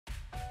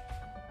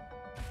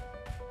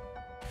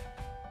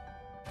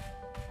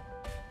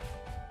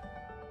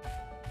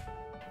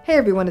Hey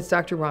everyone, it's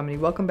Dr. Ramani.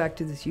 Welcome back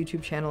to this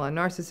YouTube channel on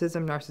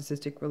narcissism,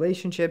 narcissistic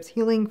relationships,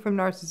 healing from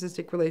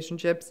narcissistic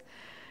relationships.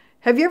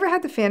 Have you ever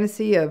had the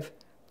fantasy of,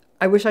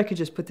 I wish I could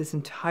just put this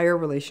entire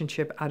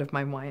relationship out of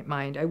my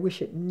mind. I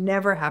wish it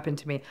never happened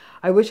to me.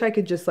 I wish I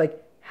could just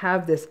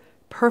have this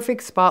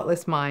perfect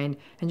spotless mind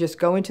and just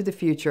go into the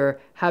future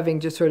having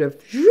just sort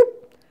of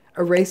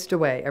erased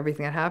away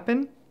everything that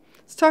happened.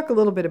 Let's talk a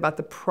little bit about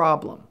the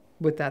problem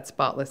with that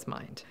spotless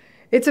mind.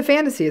 It's a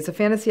fantasy. It's a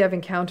fantasy I've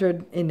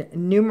encountered in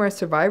numerous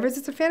survivors.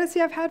 It's a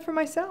fantasy I've had for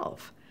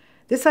myself.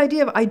 This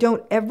idea of I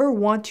don't ever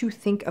want to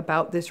think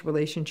about this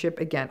relationship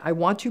again. I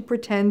want to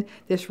pretend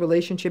this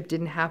relationship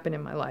didn't happen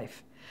in my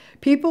life.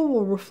 People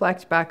will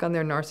reflect back on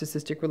their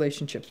narcissistic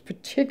relationships,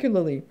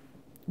 particularly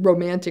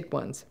romantic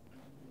ones,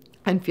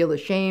 and feel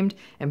ashamed,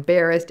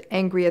 embarrassed,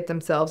 angry at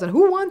themselves. And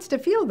who wants to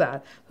feel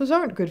that? Those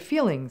aren't good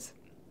feelings.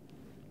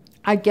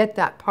 I get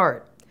that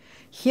part.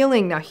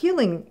 Healing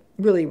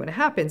really, when it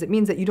happens, it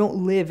means that you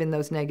don't live in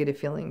those negative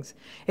feelings.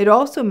 It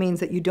also means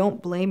that you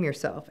don't blame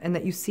yourself and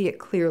that you see it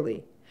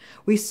clearly.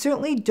 We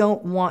certainly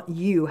don't want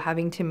you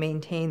having to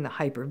maintain the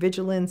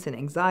hypervigilance and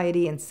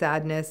anxiety and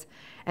sadness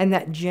and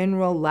that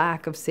general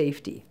lack of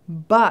safety.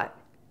 But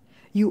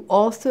you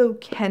also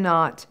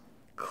cannot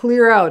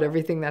clear out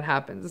everything that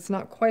happens. It's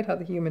not quite how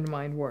the human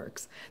mind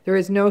works. There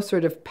is no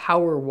sort of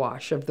power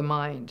wash of the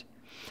mind.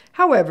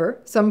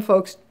 However, some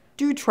folks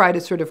do try to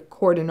sort of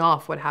cordon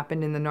off what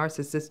happened in the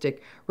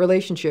narcissistic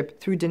relationship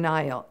through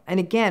denial. And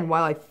again,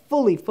 while I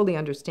fully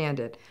understand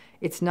it,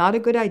 it's not a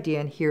good idea,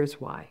 and here's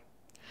why.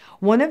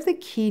 One of the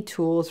key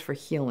tools for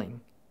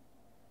healing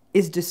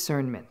is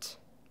discernment.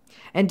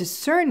 And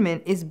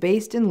discernment is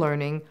based in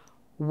learning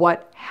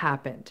what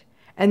happened.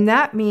 And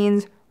that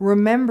means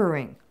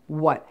remembering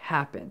what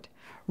happened.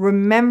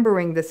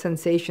 Remembering the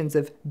sensations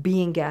of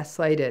being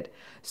gaslighted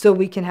so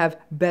we can have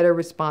better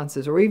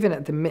responses, or even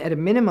at a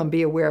minimum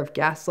be aware of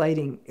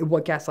gaslighting,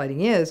 what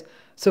gaslighting is,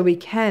 so we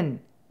can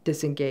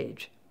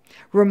disengage.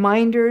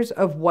 Reminders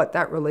of what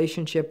that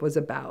relationship was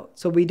about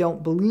so we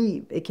don't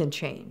believe it can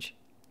change.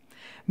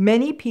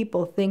 Many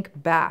people think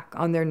back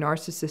on their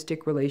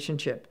narcissistic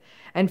relationship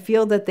and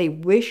feel that they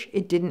wish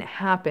it didn't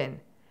happen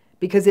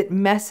because it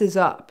messes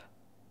up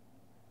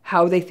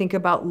how they think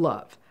about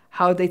love,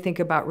 how they think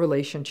about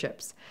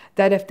relationships,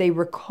 that if they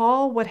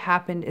recall what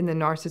happened in the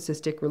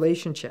narcissistic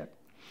relationship,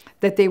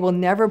 that they will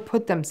never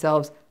put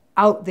themselves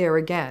out there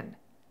again.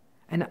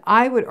 And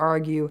I would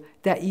argue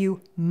that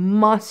you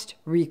must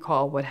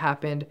recall what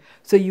happened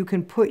so you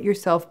can put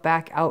yourself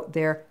back out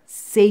there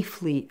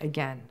safely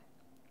again.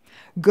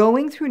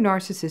 Going through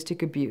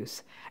narcissistic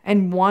abuse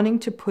and wanting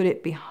to put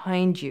it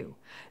behind you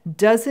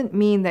doesn't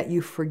mean that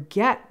you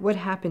forget what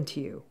happened to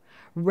you.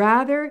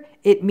 Rather,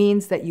 it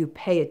means that you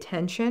pay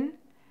attention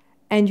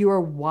and you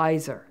are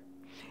wiser.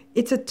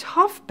 It's a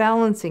tough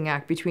balancing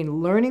act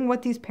between learning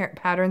what these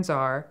patterns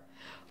are,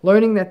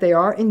 learning that they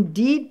are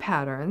indeed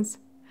patterns,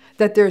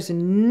 that there's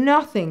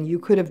nothing you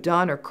could have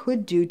done or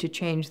could do to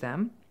change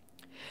them,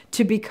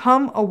 to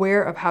become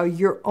aware of how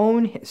your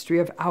own history,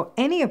 of how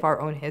any of our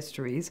own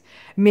histories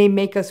may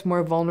make us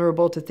more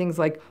vulnerable to things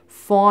like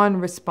fawn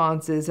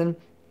responses and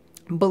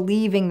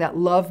believing that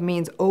love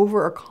means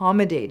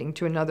over-accommodating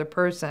to another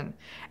person,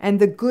 and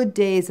the good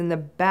days and the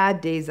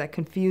bad days that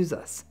confuse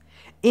us.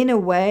 In a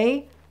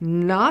way,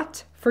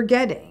 not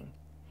forgetting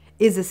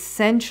is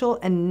essential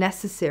and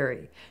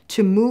necessary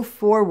to move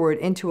forward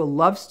into a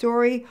love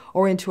story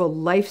or into a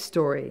life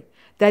story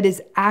that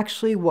is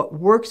actually what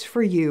works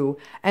for you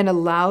and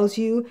allows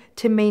you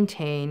to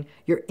maintain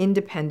your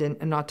independent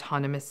and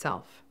autonomous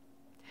self.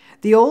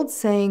 The old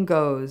saying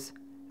goes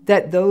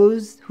that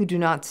those who do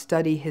not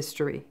study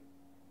history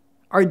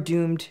are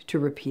doomed to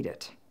repeat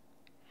it.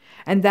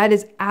 And that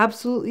is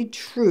absolutely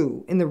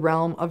true in the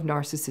realm of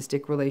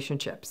narcissistic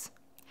relationships.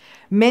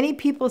 Many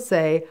people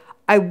say,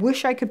 I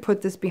wish I could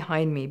put this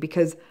behind me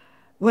because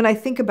when I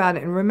think about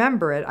it and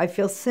remember it, I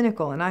feel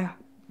cynical and I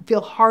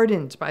feel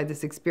hardened by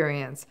this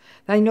experience,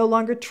 that I no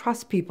longer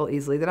trust people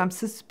easily, that I'm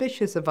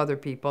suspicious of other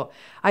people.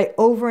 I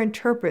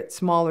overinterpret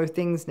smaller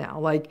things now,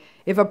 like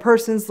if a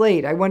person's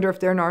late, I wonder if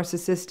they're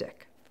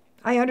narcissistic.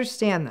 I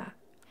understand that.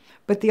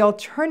 But the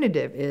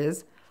alternative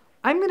is,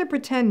 I'm going to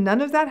pretend none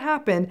of that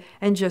happened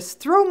and just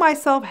throw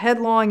myself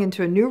headlong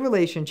into a new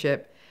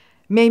relationship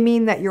may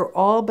mean that you're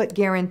all but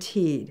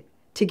guaranteed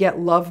to get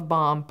Love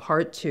Bomb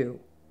Part 2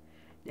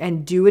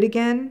 and do it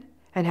again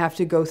and have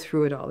to go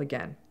through it all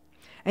again.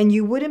 And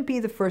you wouldn't be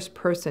the first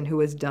person who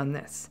has done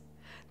this.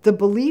 The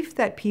belief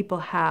that people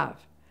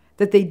have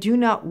that they do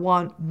not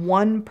want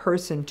one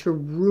person to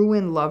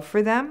ruin love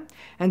for them,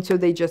 and so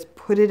they just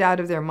put it out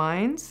of their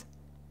minds,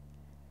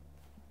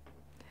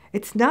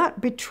 it's not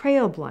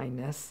betrayal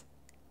blindness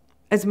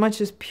as much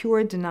as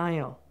pure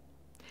denial.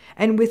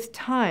 And with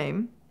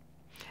time,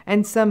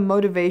 and some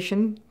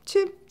motivation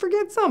to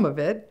forget some of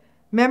it,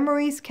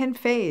 memories can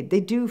fade.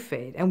 They do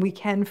fade, and we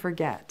can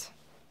forget.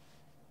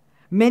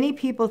 Many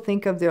people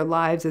think of their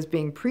lives as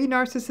being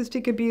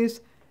pre-narcissistic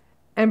abuse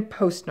and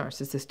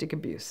post-narcissistic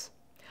abuse.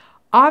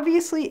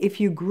 Obviously, if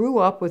you grew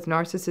up with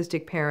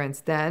narcissistic parents,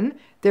 then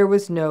there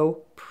was no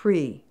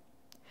pre.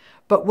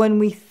 But when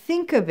we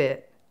think of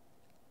it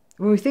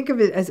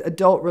as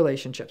adult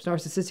relationships,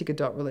 narcissistic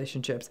adult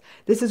relationships,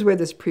 this is where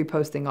this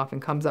pre-post thing often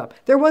comes up.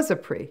 There was a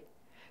pre.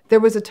 There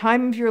was a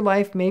time of your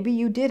life, maybe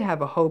you did have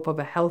a hope of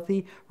a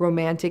healthy,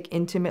 romantic,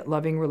 intimate,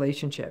 loving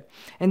relationship.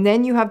 And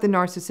then you have the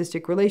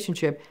narcissistic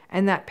relationship,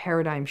 and that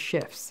paradigm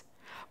shifts.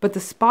 But the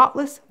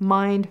spotless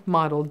mind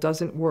model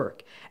doesn't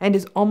work and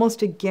is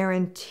almost a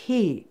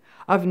guarantee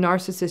of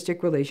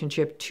narcissistic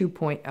relationship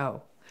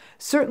 2.0.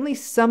 Certainly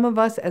some of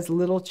us as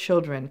little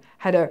children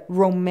had a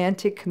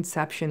romantic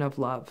conception of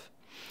love.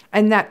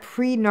 And that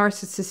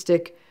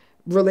pre-narcissistic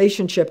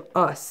relationship,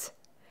 us,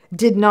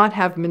 did not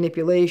have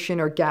manipulation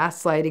or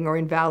gaslighting or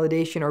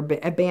invalidation or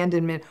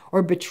abandonment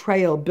or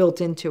betrayal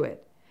built into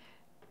it.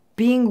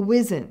 Being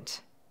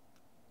wizened,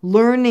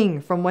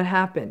 learning from what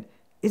happened,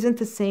 isn't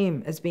the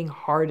same as being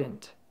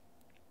hardened.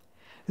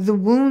 The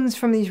wounds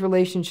from these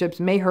relationships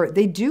may hurt.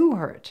 They do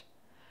hurt.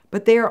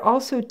 But they are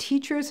also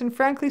teachers and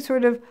frankly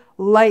sort of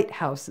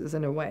lighthouses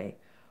in a way,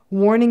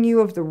 warning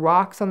you of the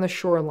rocks on the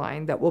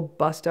shoreline that will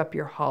bust up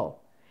your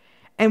hull.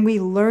 And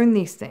we learn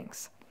these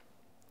things.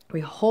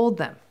 We hold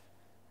them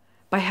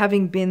by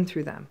having been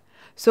through them.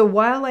 So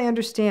while I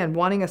understand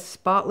wanting a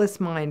spotless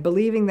mind,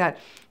 believing that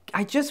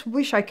I just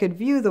wish I could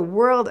view the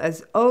world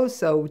as oh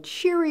so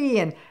cheery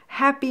and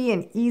happy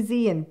and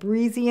easy and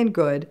breezy and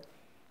good,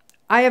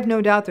 I have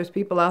no doubt there's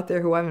people out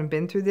there who haven't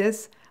been through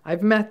this.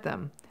 I've met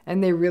them,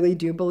 and they really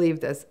do believe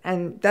this,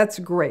 and that's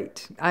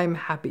great. I'm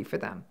happy for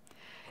them.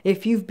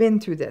 If you've been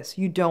through this,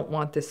 you don't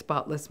want this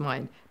spotless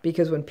mind,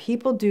 because when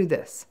people do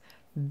this,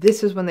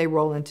 this is when they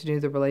roll into new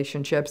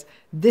relationships.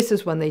 This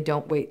is when they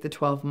don't wait the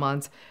 12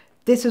 months.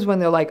 This is when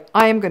they're like,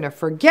 I am going to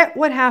forget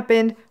what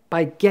happened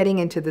by getting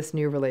into this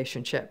new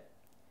relationship.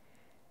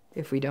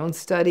 If we don't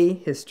study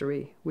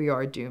history, we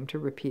are doomed to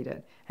repeat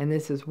it. And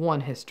this is one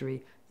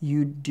history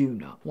you do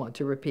not want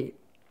to repeat.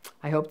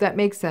 I hope that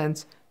makes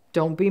sense.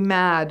 Don't be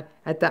mad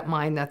at that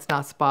mind that's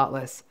not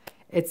spotless.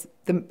 It's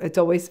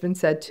always been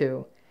said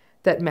too,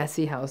 that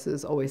messy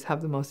houses always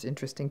have the most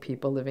interesting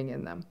people living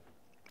in them.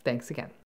 Thanks again.